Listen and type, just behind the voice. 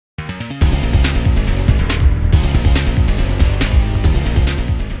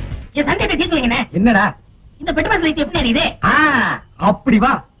சந்தேகத்தை தீர்த்து வைங்கண்ணே. என்னடா இந்த பெட்ரோல் லைட் எப்படி அறியுது? அப்படி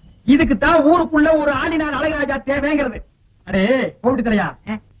வா. இதுக்கு தான் ஊருக்குள்ள ஒரு ஆளினார் அழகராஜா தேவைங்கிறது. அடே போட்டு தலையா,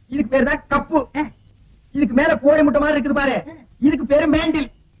 இதுக்கு பேரு தான் கப்பு. இதுக்கு மேல கோழி முட்டை மாதிரி இருக்குது பாரு, இதுக்கு பேரு மேண்டில்.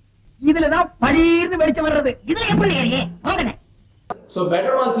 இதுலதான் பளீர்னு வெளிச்சம் வர்றது. இதுல எப்படி ஏறியே வாங்கண்ணே. ஸோ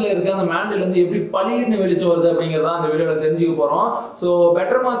பெட்டர் மார்க்ஸ்ல இருக்க அந்த மேண்டில் வந்து எப்படி பளீர்னு வெளிச்சம் வருது அப்படிங்கிறத அந்த வீடியோவில் தெரிஞ்சுக்க போறோம். ஸோ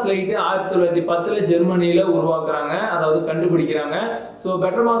பெட்டர் மார்க்ஸ் லைட்டு 1910 ஜெர்மனியில உருவாக்குறாங்க, அதாவது கண்டுபிடிக்கிறாங்க. So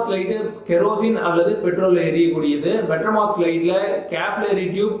better marks light kerosene அல்லது பெட்ரோல் எரியக்கூடியது. பெட்டர் மார்க்ஸ் லைட்ல கேப்லரி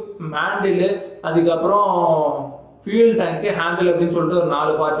டியூப், மேண்டில், அதுக்கப்புறம் ஃபியூல் டேங்க், ஹேண்டில் அப்படின்னு சொல்லிட்டு ஒரு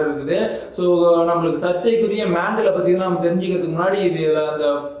 4 பார்ட் இருக்குது. ஸோ நம்மளுக்கு சர்ச்சைக்குரிய மேண்டிலை பத்தி நம்ம தெரிஞ்சுக்கிறதுக்கு முன்னாடி இது அந்த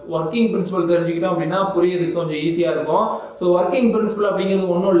ஒர்க்கிங் பிரின்சிபல் தெரிஞ்சுக்கிட்டோம் அப்படின்னா புரியறதுக்கு கொஞ்சம் ஈஸியா இருக்கும். ஸோ ஒர்க்கிங் பிரின்சிபல்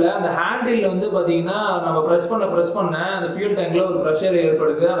அப்படிங்கிறது ஒன்றும் இல்லை. அந்த ஹேண்டில் வந்து பாத்தீங்கன்னா நம்ம ப்ரெஸ் பண்ண அந்த ஃபியூல் டேங்க்ல ஒரு ப்ரெஷர்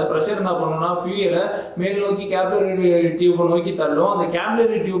ஏற்படுது. அந்த ப்ரெஷர் என்ன பண்ணணும்னா ஃபியூலை மேல் நோக்கி கேப்லரி டியூப் நோக்கி தள்ளும். அந்த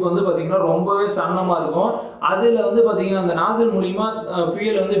கேப்லரி டியூப் வந்து பாத்தீங்கன்னா ரொம்பவே சன்னமா இருக்கும். அதுல வந்து பாத்தீங்கன்னா அந்த நாசில் மூலியமா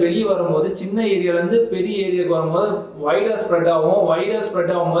ஃபியூல் வந்து வெளியே வரும்போது சின்ன ஏரியால இருந்து பெரிய ஏரியாவுக்கு வரும்போது வைடா ஸ்ப்ரெட் ஆகும். வைடா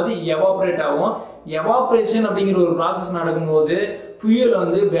ஸ்ப்ரெட் ஆகும்போது எவாபரேட் ஆகும். எவாபரேஷன் அப்படிங்கிற ஒரு ப்ராசஸ் நடக்கும்போது ஃபியூல்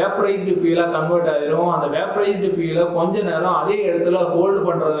வந்து வேப்பரைஸ்டு ஃபியூலா கன்வெர்ட் ஆயிரும். அந்த வேப்பரைஸ்டு ஃபியூலை கொஞ்ச நேரம் அதே இடத்துல ஹோல்டு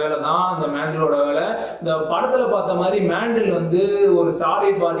பண்றது வேலை தான் அந்த மேண்டிலோட வேலை. இந்த படத்துல பார்த்த மாதிரி மேண்டில் வந்து ஒரு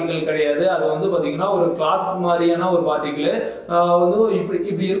சாலிட் பார்ட்டிகல் கிடையாது. அது வந்து பாத்தீங்கன்னா ஒரு கிளாத் மாதிரியான ஒரு பார்ட்டிகல் வந்து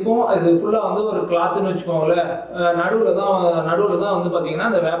இப்படி இருக்கும். அது ஃபுல்லா வந்து ஒரு கிளாத்னு வச்சுக்கோங்களேன். நடுவுல தான் வந்து பாத்தீங்கன்னா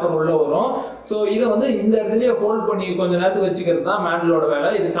அந்த வேப்பர் உள்ள வரும். ஸோ இதை வந்து இந்த இடத்துலயே ஹோல்ட் பண்ணி கொஞ்ச நேரத்துக்கு வச்சுக்கிறது தான் மேண்டிலோட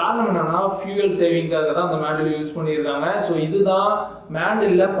வேலை. இது காரணம் என்னன்னா ஃபியூயல் சேவிங்காக தான் அந்த மேண்டில் யூஸ் பண்ணியிருக்காங்க. ஸோ இதுதான்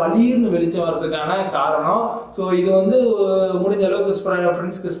மேண்டில்ல பளீர்னு வெளிச்சம் வர்றதுக்கான காரணம். ஸோ இது வந்து முடிஞ்ச அளவுக்கு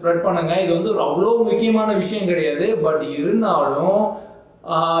ஃப்ரெண்ட்ஸ்க்கு ஸ்ப்ரெட் பண்ணுங்க. இது வந்து அவ்வளோ முக்கியமான விஷயம் கிடையாது. பட் இருந்தாலும்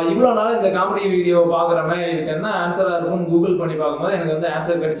இவ்வளோ நாள் இந்த காமெடி வீடியோ பார்க்குறமே இதுக்கு என்ன ஆன்சராக இருக்கும்னு கூகுள் பண்ணி பார்க்கும்போது எனக்கு வந்து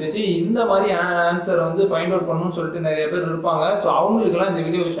ஆன்சர் கிடைச்சிச்சு. இந்த மாதிரி ஆன்சரை வந்து ஃபைண்ட் அவுட் பண்ணணும்னு சொல்லிட்டு நிறைய பேர் இருப்பாங்க. ஸோ அவங்களுக்குலாம் இந்த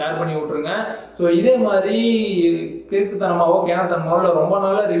வீடியோவை ஷேர் பண்ணி விட்ருங்க. ஸோ இதே மாதிரி கிறுக்குத்தனமாவோ கேனத்தனமாவோ இல்லை ரொம்ப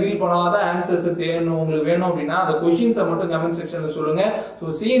நாளாக ரிவீல் பண்ணாத ஆன்சர்ஸ் உங்களுக்கு வேணும் அப்படின்னா அந்த கொஸ்டின்ஸை மட்டும் கமெண்ட் செக்ஷனில் சொல்லுங்கள்.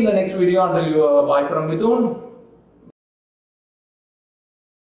 So see you in the next video. Until you bye from Mithun.